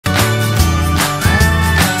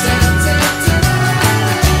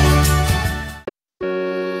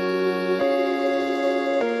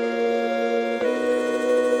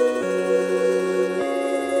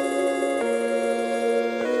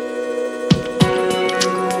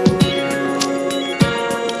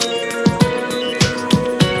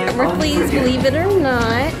Ripley's, believe it or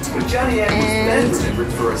not. And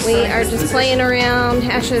we are just playing around.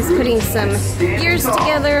 Asha's putting some gears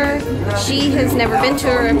together. She has never been to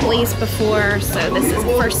a Ripley's before, so this is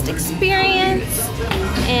first experience.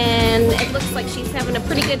 And it looks like she's having a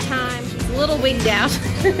pretty good time. She's a little wigged out.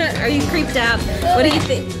 Are you creeped out? What do you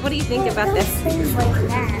think? What do you think about this? Things like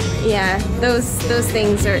that. Yeah, those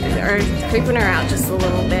things are creeping her out just a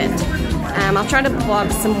little bit. I'll try to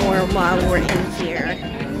vlog some more while we're in here.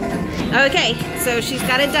 Okay, so she's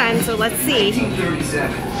got it done, so let's see.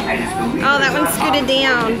 Oh, that one scooted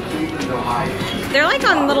down. They're like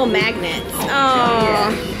on little magnets.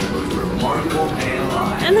 Oh.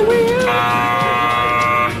 And then we're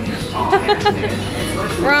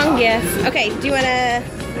wrong guess. Okay, do you wanna,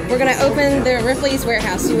 we're gonna open the Ripley's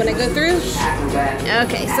warehouse. You wanna go through?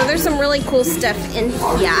 Okay, so there's some really cool stuff in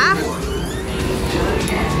here.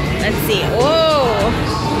 Let's see.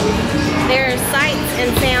 Whoa! There's sights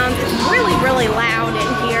and sounds. It's really, really loud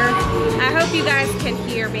in here. I hope you guys can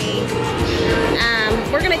hear me.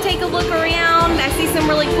 We're gonna take a look around. I see some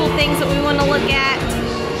really cool things that we want to look at.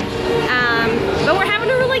 But we're having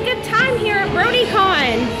a really good time here at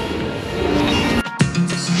BronyCon.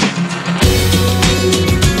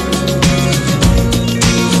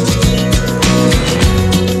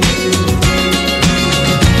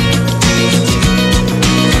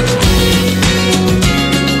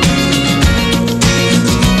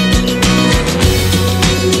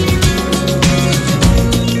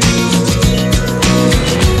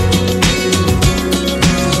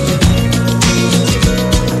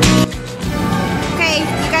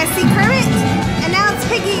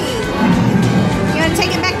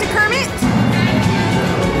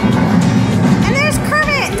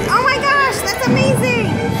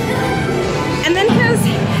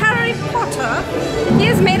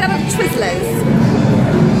 Made out of Twizzlers.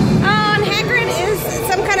 Oh, and Hagrid is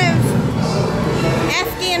some kind of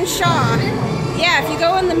Afghan Shah. Yeah, if you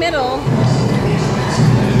go in the middle,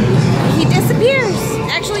 he disappears.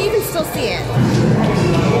 Actually, you can still see it.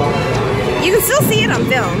 You can still see it on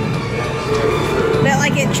film. But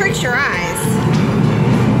like it tricks your eyes.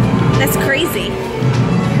 That's crazy.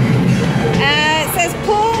 It says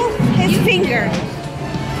pull his finger.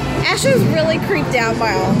 Asha's really creeped out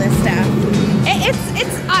by all this stuff.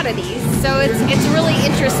 It's oddities, so it's really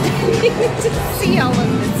interesting to see all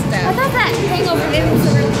of this stuff. I thought that thing over there was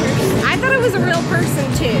a real person. I thought it was a real person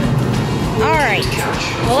too. All right,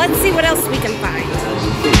 well let's see what else we can find.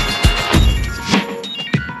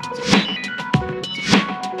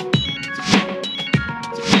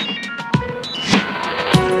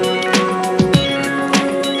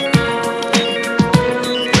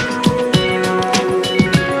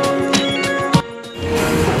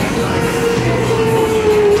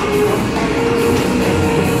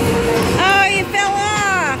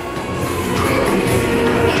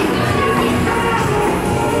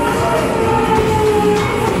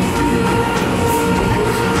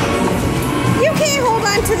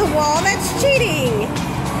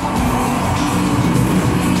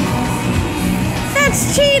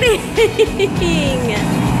 That's cheating!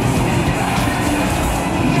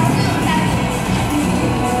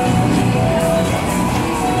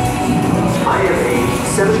 I am a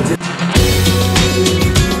 7.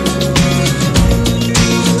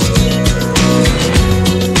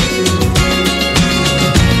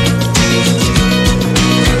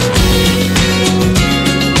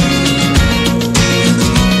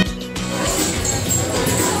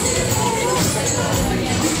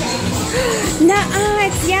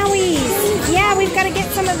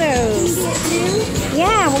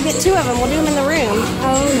 Yeah, we'll get 2 of them. We'll do them in the room.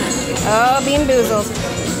 Oh, no. Oh, Bean Boozled.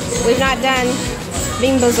 We've not done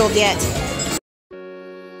Bean Boozled yet.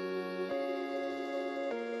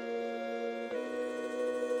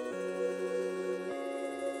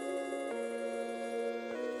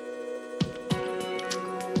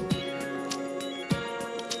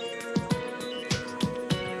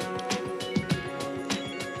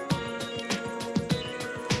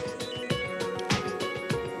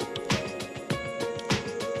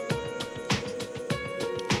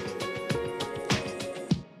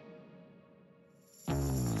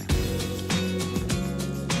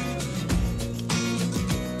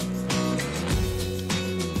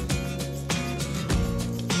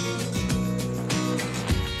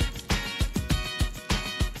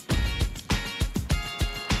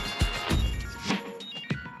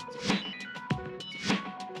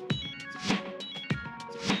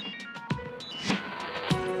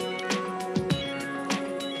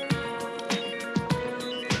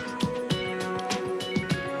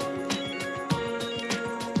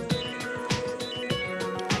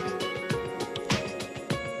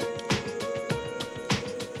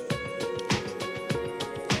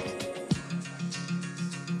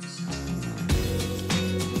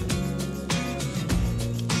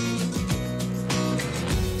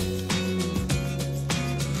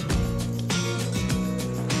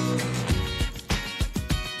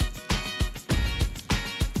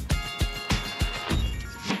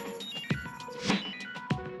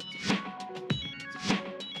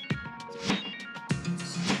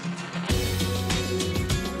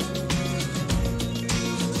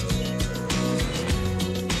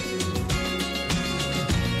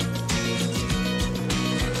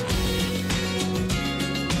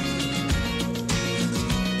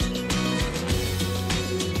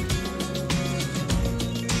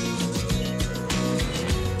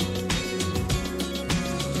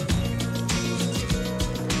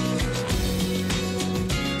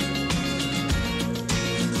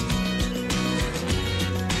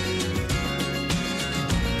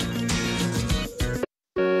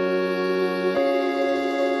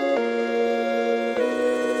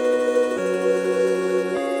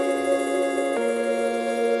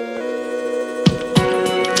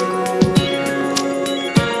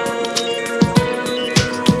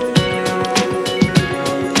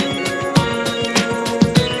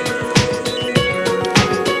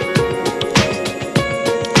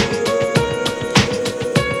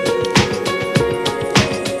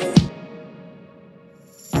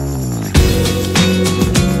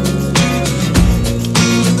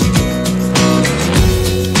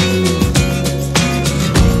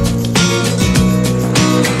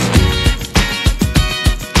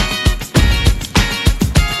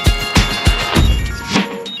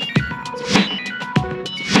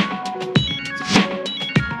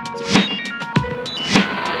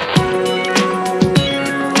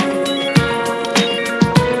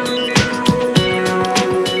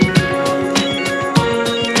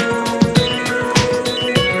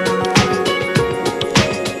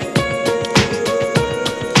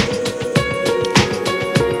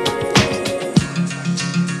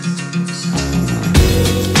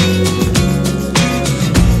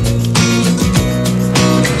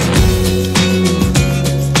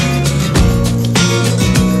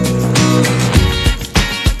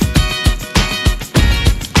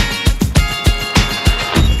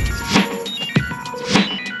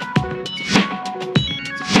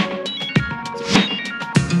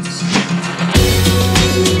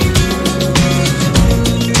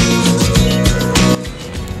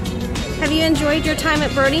 time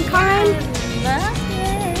at BronyCon?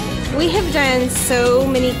 We have done so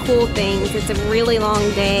many cool things. It's a really long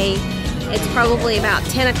day. It's probably about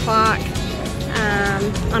 10 o'clock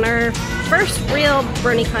on our first real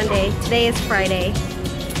BronyCon day. Today is Friday.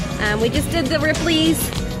 We just did the Ripley's.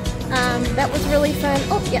 That was really fun.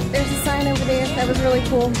 Oh, yeah, there's a sign over there. That was really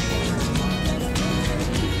cool.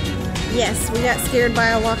 Yes, we got scared by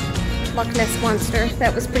a Loch Ness monster.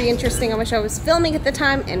 That was pretty interesting. I wish I was filming at the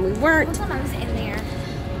time, and we weren't. One time I was in there,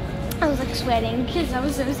 I was like sweating because I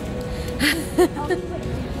was those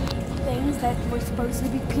things that were supposed to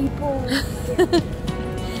be people.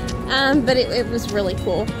 But it was really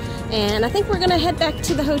cool. And I think we're gonna head back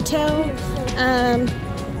to the hotel.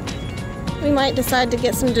 We might decide to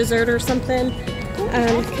get some dessert or something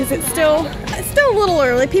because it's still a little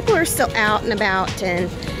early. People are still out and about,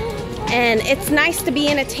 and it's nice to be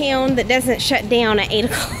in a town that doesn't shut down at 8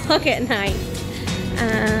 o'clock at night.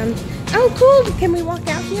 Oh, cool! Can we walk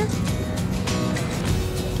out here?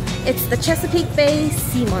 It's the Chesapeake Bay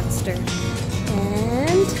sea monster,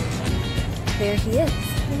 and there he is.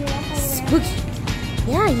 Spooky.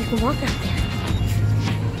 Yeah, you can walk out there.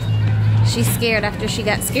 She's scared after she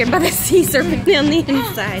got scared by the sea serpent on the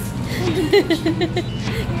inside.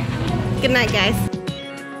 Good night, guys.